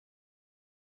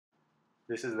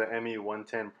This is the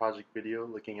ME110 project video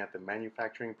looking at the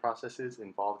manufacturing processes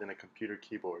involved in a computer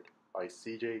keyboard by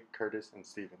CJ, Curtis, and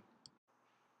Steven.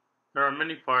 There are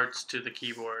many parts to the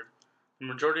keyboard. The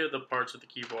majority of the parts of the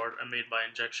keyboard are made by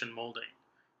injection molding.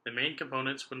 The main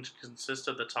components, which consist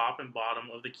of the top and bottom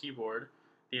of the keyboard,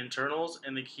 the internals,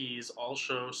 and the keys, all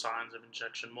show signs of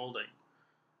injection molding.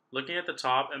 Looking at the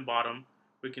top and bottom,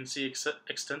 we can see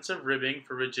extensive ribbing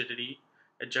for rigidity,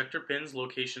 ejector pins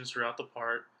locations throughout the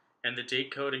part, and the date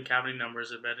code and cavity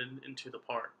numbers embedded into the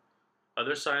part.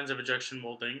 Other signs of injection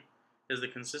molding is the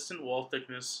consistent wall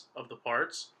thickness of the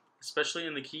parts, especially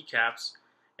in the keycaps,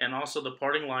 and also the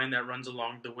parting line that runs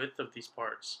along the width of these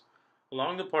parts.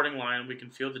 Along the parting line, we can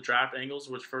feel the draft angles,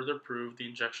 which further prove the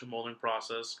injection molding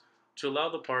process to allow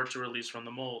the part to release from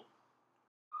the mold.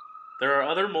 There are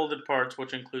other molded parts,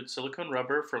 which include silicone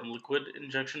rubber from liquid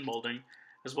injection molding,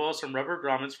 as well as some rubber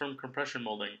grommets from compression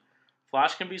molding.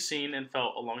 Flash can be seen and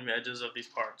felt along the edges of these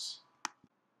parts.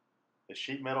 The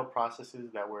sheet metal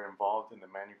processes that were involved in the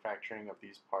manufacturing of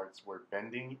these parts were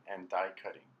bending and die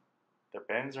cutting. The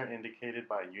bends are indicated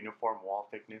by a uniform wall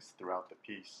thickness throughout the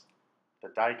piece.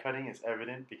 The die cutting is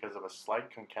evident because of a slight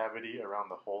concavity around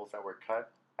the holes that were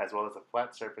cut, as well as a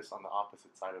flat surface on the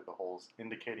opposite side of the holes,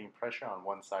 indicating pressure on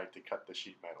one side to cut the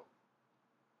sheet metal.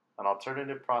 An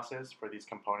alternative process for these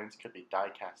components could be die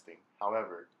casting.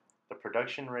 However, the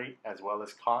production rate as well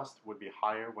as cost would be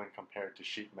higher when compared to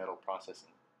sheet metal processing.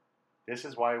 This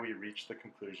is why we reached the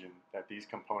conclusion that these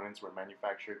components were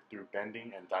manufactured through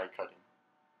bending and die cutting.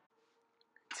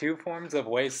 Two forms of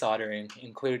wave soldering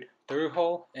include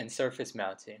through-hole and surface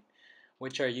mounting,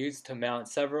 which are used to mount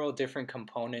several different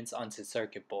components onto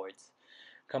circuit boards.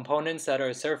 Components that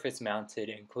are surface mounted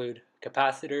include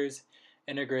capacitors,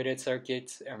 integrated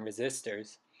circuits, and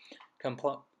resistors.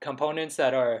 Components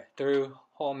that are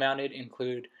through-hole mounted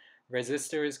include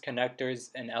resistors, connectors,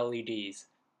 and LEDs.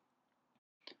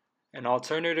 An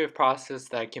alternative process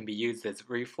that can be used is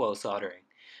reflow soldering.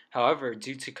 However,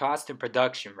 due to cost and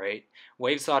production rate,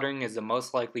 wave soldering is the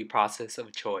most likely process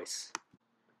of choice.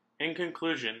 In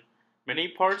conclusion, many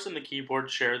parts in the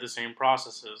keyboard share the same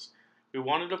processes. We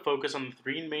wanted to focus on the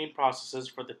three main processes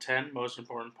for the 10 most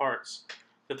important parts.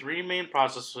 The three main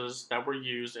processes that were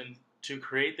used to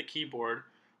create the keyboard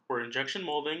were injection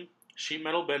molding, sheet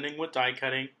metal bending with die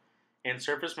cutting, and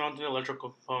surface mounted electrical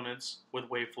components with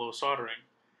wave flow soldering.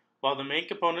 While the main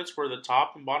components were the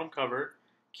top and bottom cover,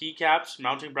 keycaps,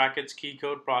 mounting brackets, key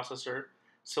code processor,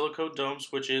 silicone dome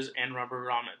switches, and rubber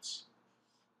grommets.